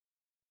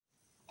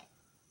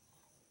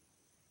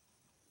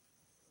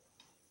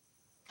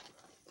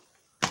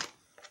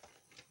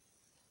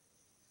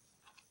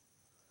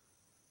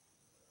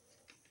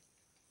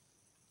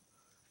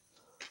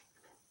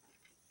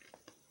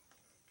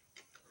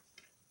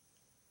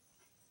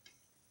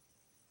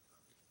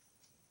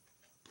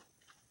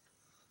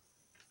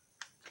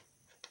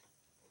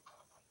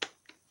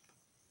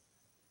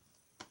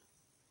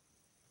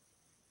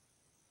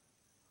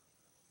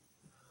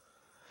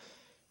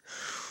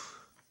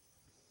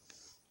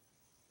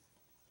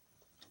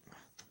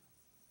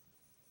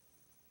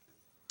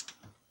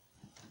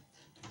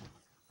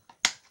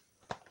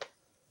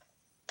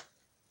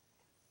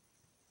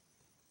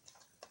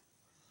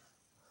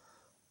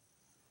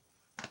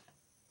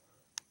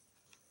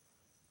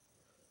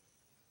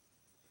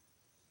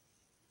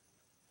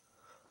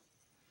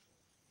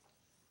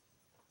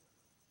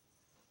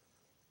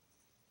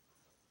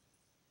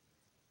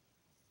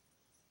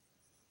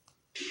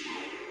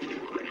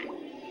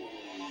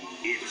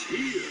It's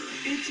here,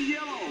 it's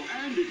yellow,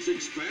 and it's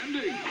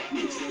expanding.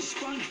 It's the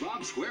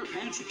SpongeBob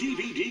SquarePants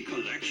DVD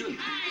collection.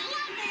 I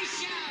love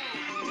this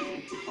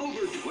show!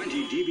 Over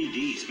 20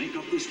 DVDs make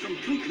up this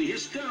completely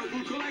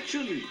hysterical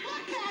collection.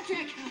 Look,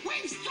 Patrick,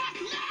 we've struck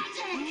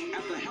magic!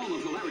 At the helm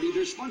of hilarity,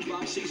 there's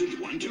SpongeBob Seasons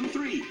 1, 2,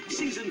 3,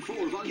 Season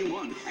 4, Volume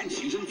 1, and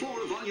Season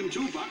 4, Volume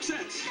 2 box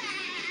sets.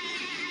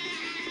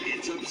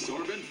 It's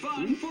absorbent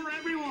fun for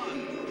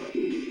everyone.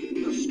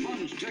 The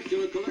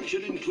Sponge-tacular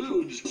collection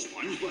includes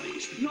Sponge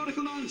Buddies,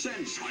 Nautical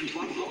Nonsense,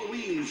 SpongeBob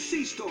Halloween,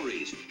 Sea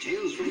Stories,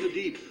 Tales from the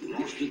Deep,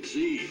 Lost at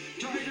Sea,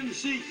 Tide and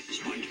Seek,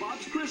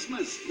 SpongeBob's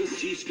Christmas, The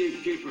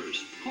Seascape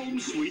Capers, Home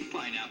Sweet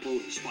Pineapple,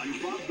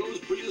 SpongeBob Goes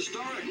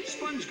Prehistoric,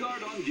 Sponge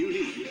Guard on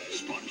Duty,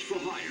 Sponge for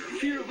Hire,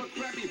 Fear of a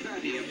Krabby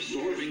Patty,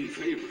 Absorbing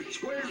Favorite,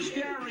 Squares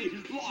Gary,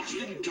 Lost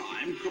in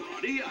Time,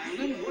 Karate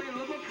Island,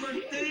 Whale of a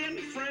Birthday, and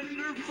Friend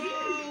or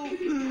Foe.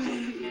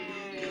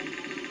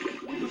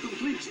 The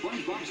complete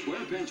SpongeBob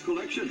SquarePants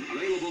collection,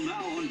 available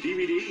now on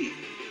DVD.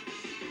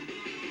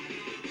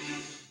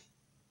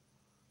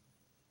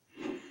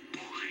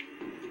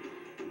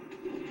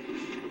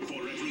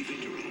 For every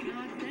victory,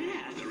 Not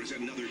bad. there is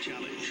another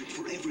challenge.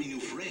 For every new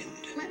friend,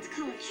 Let's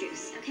call a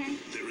truce, okay?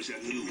 there is a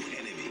new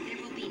enemy.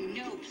 There will be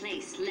no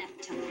place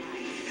left to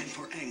hide. And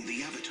for Aang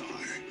the Avatar,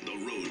 the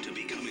road to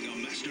becoming a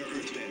master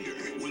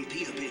earthbender will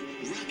be a bit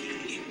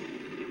rocky.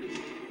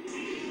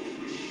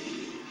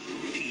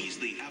 He's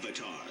the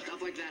Avatar.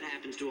 Stuff like that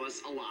happens to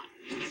us a lot.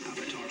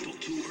 Avatar Book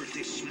 2 Earth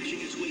is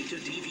smashing its way to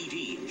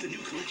DVD. The new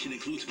collection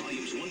includes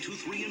volumes 1, 2,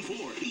 3, and 4,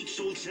 each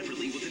sold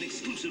separately with an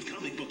exclusive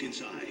comic book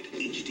inside.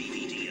 Each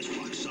DVD is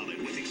rock solid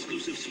with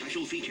exclusive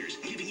special features,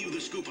 giving you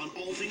the scoop on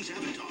all things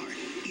Avatar,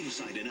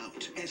 inside and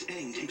out. As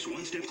Aang takes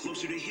one step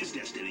closer to his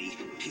destiny,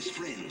 his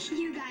friends,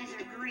 You guys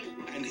are great.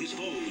 and his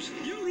foes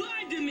You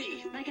lied to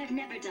me! Like I've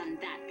never done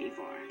that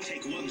before.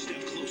 take one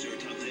step closer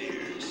to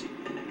theirs.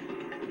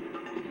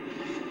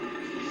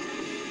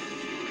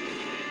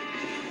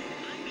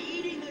 I'm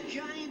eating a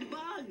giant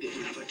bug!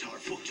 Avatar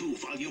Book 2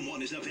 Volume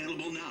 1 is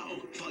available now.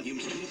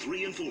 Volumes 2,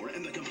 3, and 4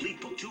 and the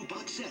complete Book 2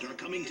 box set are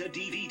coming to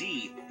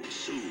DVD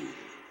soon.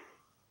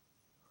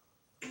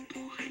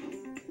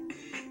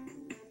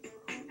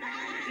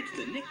 It's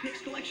the Nick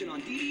Picks collection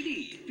on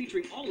DVD,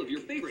 featuring all of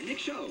your favorite Nick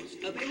shows.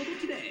 Available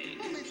today.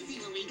 Well, let's see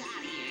what we got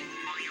here.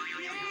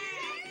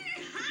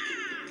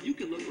 You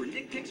can look for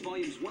Nick Picks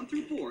volumes 1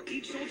 through 4,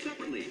 each sold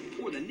separately,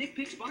 or the Nick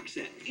Picks box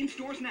set, in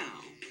stores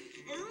now.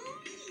 Oh,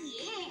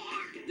 yeah!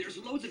 There's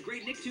loads of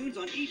great Nicktoons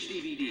on each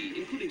DVD,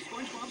 including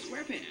SpongeBob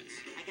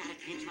SquarePants, I gotta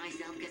pinch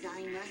myself because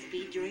I must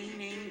be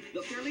dreaming.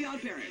 The Fairly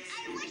Odd Parents,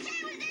 I wish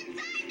I was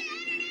inside the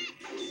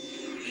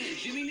internet! and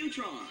Jimmy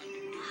Neutron.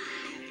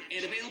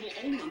 And available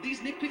only on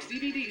these Nick Picks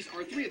DVDs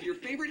are 3 of your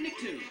favorite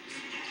Nicktoons.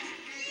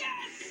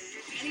 Yes!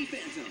 Annie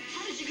Phantom,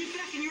 How did you get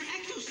back in your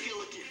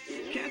exoskeleton?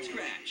 Cat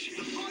Scratch,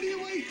 The party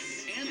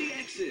awaits! and the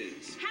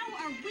X's. How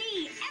are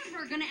we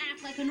ever gonna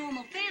act like a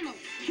normal family?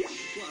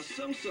 Plus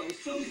so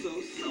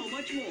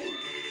much more.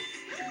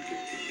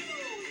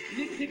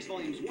 Nick Picks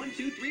volumes 1,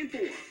 2, 3, and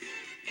 4.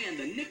 And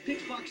the Nick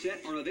Picks box set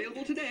are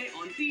available today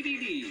on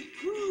DVD.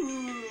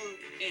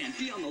 And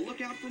be on the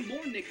lookout for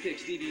more Nick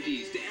Picks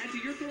DVDs to add to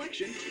your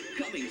collection,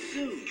 coming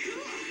soon.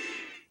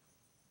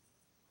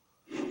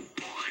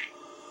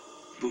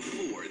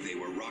 Before they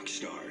were rock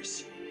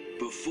stars,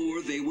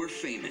 before they were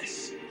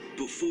famous,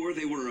 before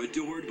they were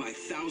adored by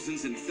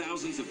thousands and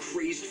thousands of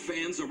crazed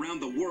fans around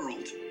the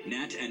world,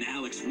 Nat and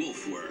Alex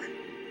Wolf were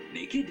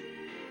naked.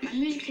 My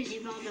music has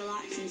evolved a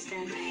lot since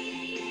then.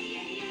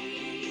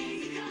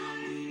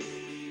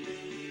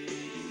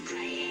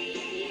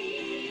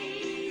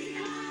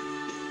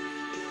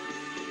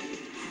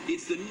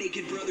 It's the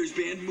Naked Brothers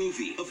Band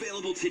movie,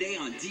 available today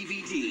on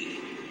DVD.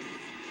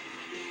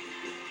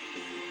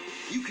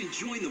 You can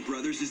join the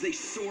brothers as they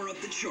soar up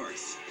the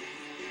charts,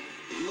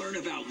 learn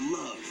about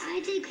love,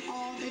 I take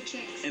all the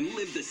chicks. and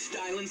live the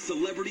style and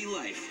celebrity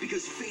life,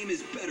 because fame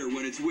is better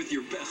when it's with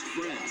your best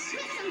friends.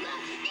 Listen, look,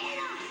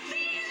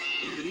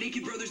 The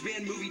Naked Brothers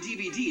Band movie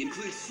DVD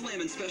includes slam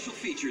and special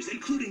features,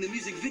 including the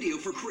music video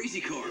for Crazy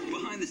Car,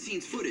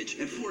 behind-the-scenes footage,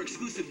 and 4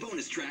 exclusive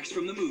bonus tracks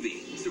from the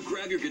movie. So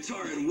grab your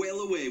guitar and wail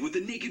away with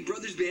the Naked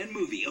Brothers Band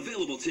movie,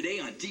 available today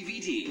on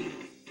DVD.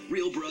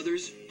 Real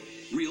brothers,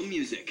 real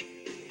music.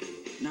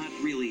 Not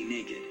really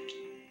naked.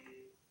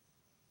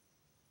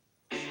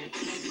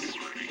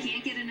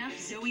 Can't get enough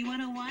Zoey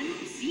 101?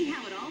 See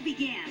how it all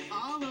began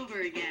all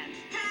over again.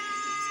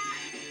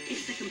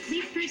 It's the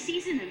complete first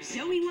season of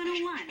Zoey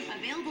 101,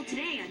 available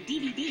today on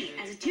DVD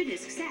as a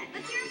 2-disc set.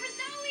 Let's hear it for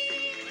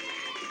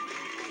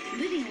Zoey!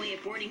 Living away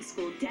at boarding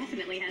school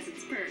definitely has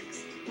its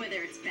perks,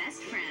 whether it's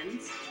best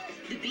friends,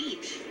 the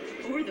beach,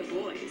 or the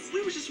boys.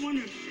 We were just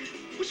wondering,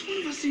 which one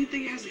of us do you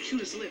think has the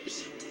cutest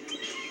lips?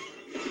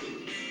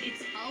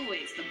 It's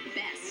always the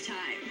best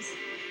times.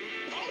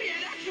 Oh yeah,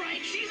 that's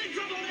right! She's in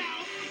trouble now!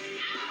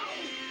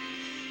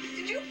 Ow!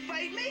 Did you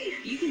fight me?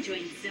 You can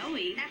join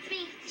Zoey, That's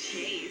me.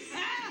 Chase,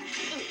 Ah!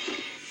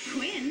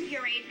 Quinn,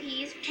 Pureed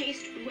peas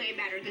taste way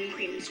better than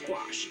creamy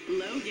squash.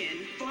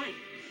 Logan, Fine.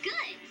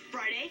 Good.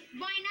 Friday?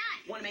 Why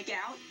not? Want to make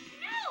out?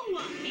 No!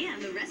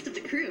 And the rest of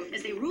the crew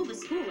as they rule the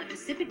school at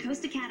Pacific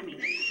Coast Academy.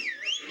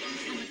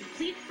 On the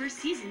complete first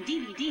season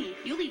DVD,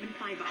 you'll even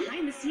find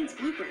behind-the-scenes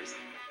bloopers,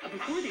 a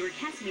before-they-were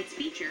castmates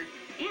feature,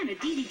 and a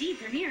DVD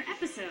premiere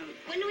episode.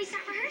 When do we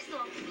start rehearsal?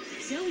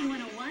 Zoey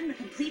 101, the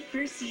complete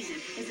first season,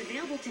 is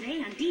available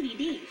today on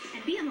DVD.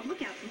 And be on the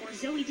lookout for more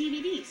Zoey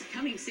DVDs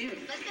coming soon.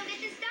 Let's go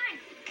get this done.